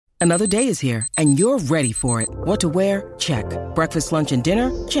Another day is here, and you're ready for it. What to wear? Check. Breakfast, lunch, and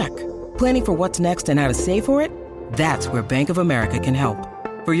dinner? Check. Planning for what's next and how to save for it? That's where Bank of America can help.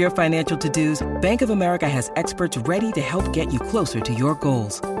 For your financial to-dos, Bank of America has experts ready to help get you closer to your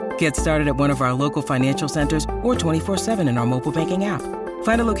goals. Get started at one of our local financial centers or 24/7 in our mobile banking app.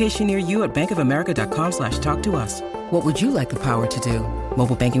 Find a location near you at bankofamerica.com/talktous. What would you like the power to do?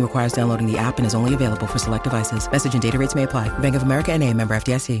 Mobile banking requires downloading the app and is only available for select devices. Message and data rates may apply. Bank of America N.A., member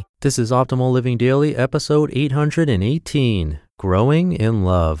FDIC. This is Optimal Living Daily, episode 818, Growing in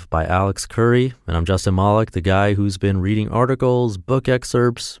Love by Alex Curry. And I'm Justin Malik, the guy who's been reading articles, book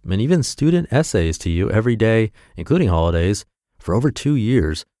excerpts, and even student essays to you every day, including holidays, for over 2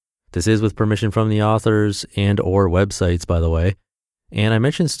 years. This is with permission from the authors and or websites, by the way. And I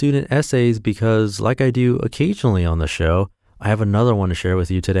mentioned student essays because, like I do occasionally on the show, I have another one to share with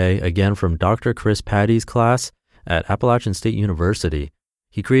you today, again from Dr. Chris Patty's class at Appalachian State University.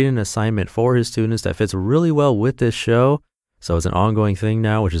 He created an assignment for his students that fits really well with this show, so it's an ongoing thing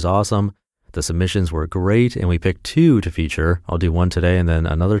now, which is awesome. The submissions were great, and we picked 2 to feature. I'll do one today and then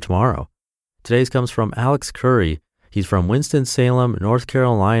another tomorrow. Today's comes from Alex Curry. He's from Winston-Salem, North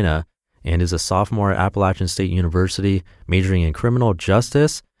Carolina, and is a sophomore at Appalachian State University, majoring in criminal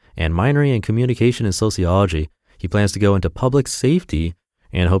justice and minoring in communication and sociology. He plans to go into public safety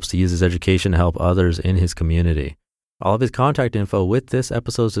and hopes to use his education to help others in his community. I'll have his contact info with this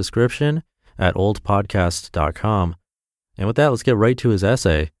episode's description at oldpodcast.com. And with that, let's get right to his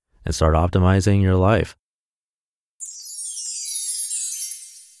essay and start optimizing your life.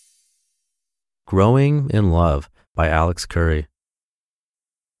 Growing in Love by Alex Curry.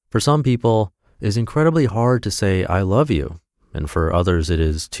 For some people, it is incredibly hard to say, I love you. And for others, it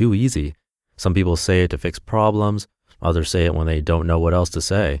is too easy. Some people say it to fix problems. Others say it when they don't know what else to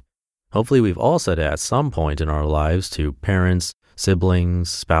say. Hopefully, we've all said it at some point in our lives to parents, siblings,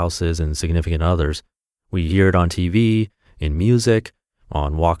 spouses, and significant others. We hear it on TV, in music,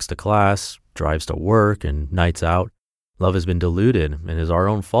 on walks to class, drives to work, and nights out. Love has been diluted and is our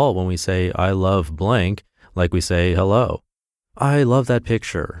own fault when we say, I love blank, like we say hello. I love that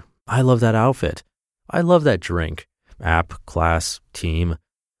picture. I love that outfit. I love that drink, app, class, team.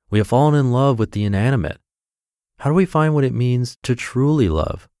 We have fallen in love with the inanimate. How do we find what it means to truly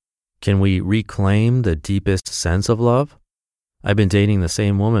love? Can we reclaim the deepest sense of love? I've been dating the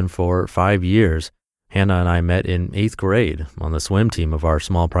same woman for 5 years. Hannah and I met in 8th grade on the swim team of our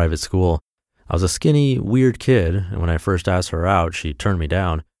small private school. I was a skinny, weird kid, and when I first asked her out, she turned me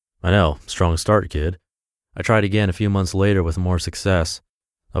down. I know, strong start, kid. I tried again a few months later with more success.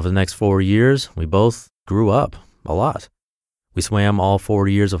 Over the next 4 years, we both grew up a lot. We swam all 4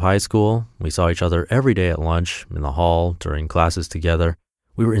 years of high school. We saw each other every day at lunch, in the hall, during classes together.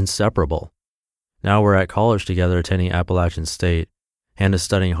 We were inseparable. Now we're at college together attending Appalachian State. Hannah's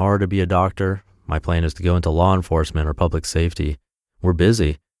studying hard to be a doctor. My plan is to go into law enforcement or public safety. We're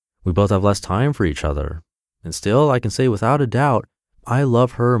busy. We both have less time for each other. And still, I can say without a doubt, I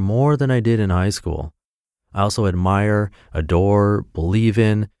love her more than I did in high school. I also admire, adore, believe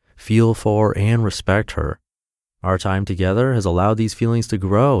in, feel for, and respect her. Our time together has allowed these feelings to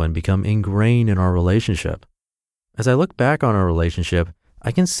grow and become ingrained in our relationship. As I look back on our relationship,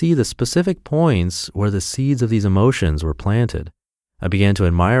 I can see the specific points where the seeds of these emotions were planted. I began to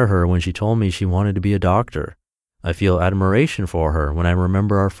admire her when she told me she wanted to be a doctor. I feel admiration for her when I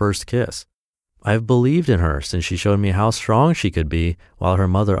remember our first kiss. I've believed in her since she showed me how strong she could be while her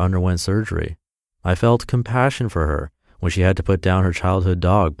mother underwent surgery. I felt compassion for her when she had to put down her childhood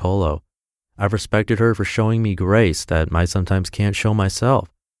dog, Polo. I've respected her for showing me grace that I sometimes can't show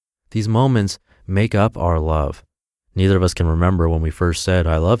myself. These moments make up our love. Neither of us can remember when we first said,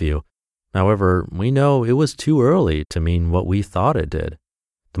 I love you. However, we know it was too early to mean what we thought it did.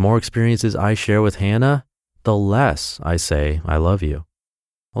 The more experiences I share with Hannah, the less I say, I love you.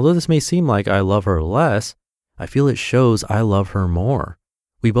 Although this may seem like I love her less, I feel it shows I love her more.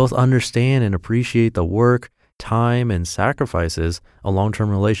 We both understand and appreciate the work, time, and sacrifices a long-term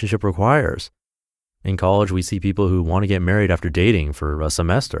relationship requires. In college, we see people who want to get married after dating for a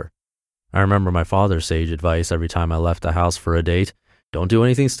semester. I remember my father's sage advice every time I left the house for a date: don't do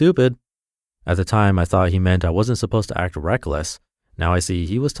anything stupid. At the time, I thought he meant I wasn't supposed to act reckless. Now I see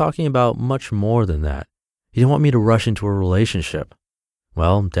he was talking about much more than that. He didn't want me to rush into a relationship.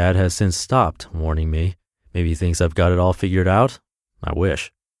 Well, Dad has since stopped warning me. Maybe he thinks I've got it all figured out. I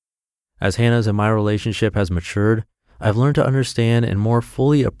wish. As Hannah's and my relationship has matured, I've learned to understand and more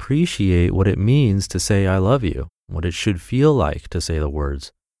fully appreciate what it means to say I love you, what it should feel like to say the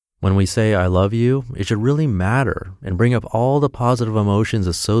words. When we say I love you, it should really matter and bring up all the positive emotions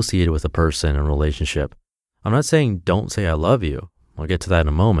associated with a person and relationship. I'm not saying don't say I love you. I'll get to that in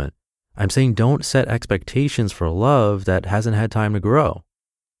a moment. I'm saying don't set expectations for love that hasn't had time to grow.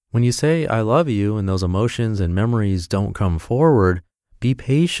 When you say, I love you, and those emotions and memories don't come forward, be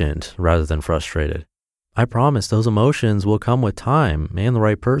patient rather than frustrated. I promise those emotions will come with time and the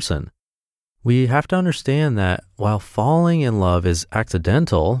right person. We have to understand that while falling in love is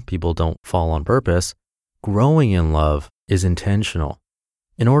accidental, people don't fall on purpose, growing in love is intentional.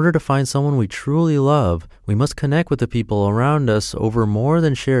 In order to find someone we truly love, we must connect with the people around us over more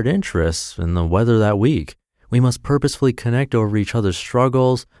than shared interests in the weather that week. We must purposefully connect over each other's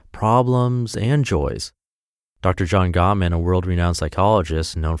struggles, problems, and joys. Dr. John Gottman, a world-renowned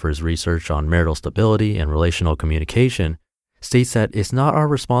psychologist known for his research on marital stability and relational communication, states that it's not our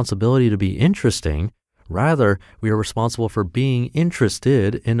responsibility to be interesting. Rather, we are responsible for being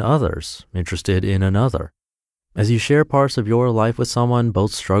interested in others, interested in another. As you share parts of your life with someone,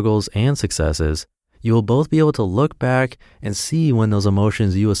 both struggles and successes, you will both be able to look back and see when those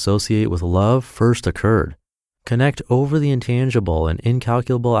emotions you associate with love first occurred. Connect over the intangible and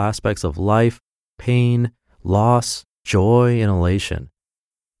incalculable aspects of life, pain, loss, joy, and elation.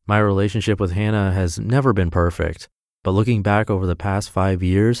 My relationship with Hannah has never been perfect, but looking back over the past 5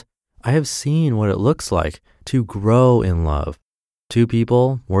 years, I have seen what it looks like to grow in love. Two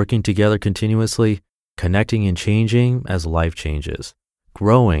people working together continuously, connecting and changing as life changes,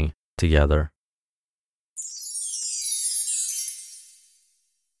 growing together.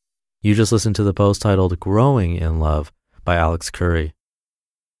 You just listened to the post titled Growing in Love by Alex Curry.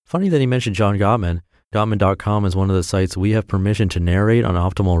 Funny that he mentioned John Gottman. Gottman.com is one of the sites we have permission to narrate on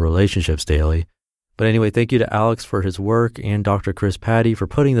Optimal Relationships Daily. But anyway, thank you to Alex for his work and Dr. Chris Patty for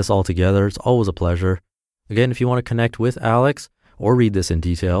putting this all together. It's always a pleasure. Again, if you want to connect with Alex or read this in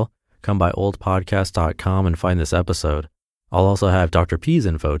detail, come by oldpodcast.com and find this episode. I'll also have Dr. P's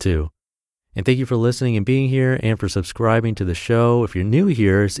info too. And thank you for listening and being here and for subscribing to the show. If you're new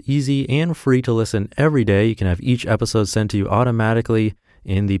here, it's easy and free to listen every day. You can have each episode sent to you automatically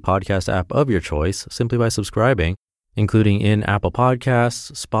in the podcast app of your choice simply by subscribing, including in Apple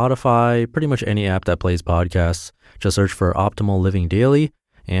Podcasts, Spotify, pretty much any app that plays podcasts. Just search for Optimal Living Daily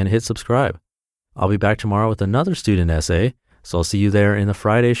and hit subscribe. I'll be back tomorrow with another student essay. So I'll see you there in the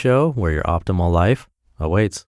Friday show where your optimal life awaits.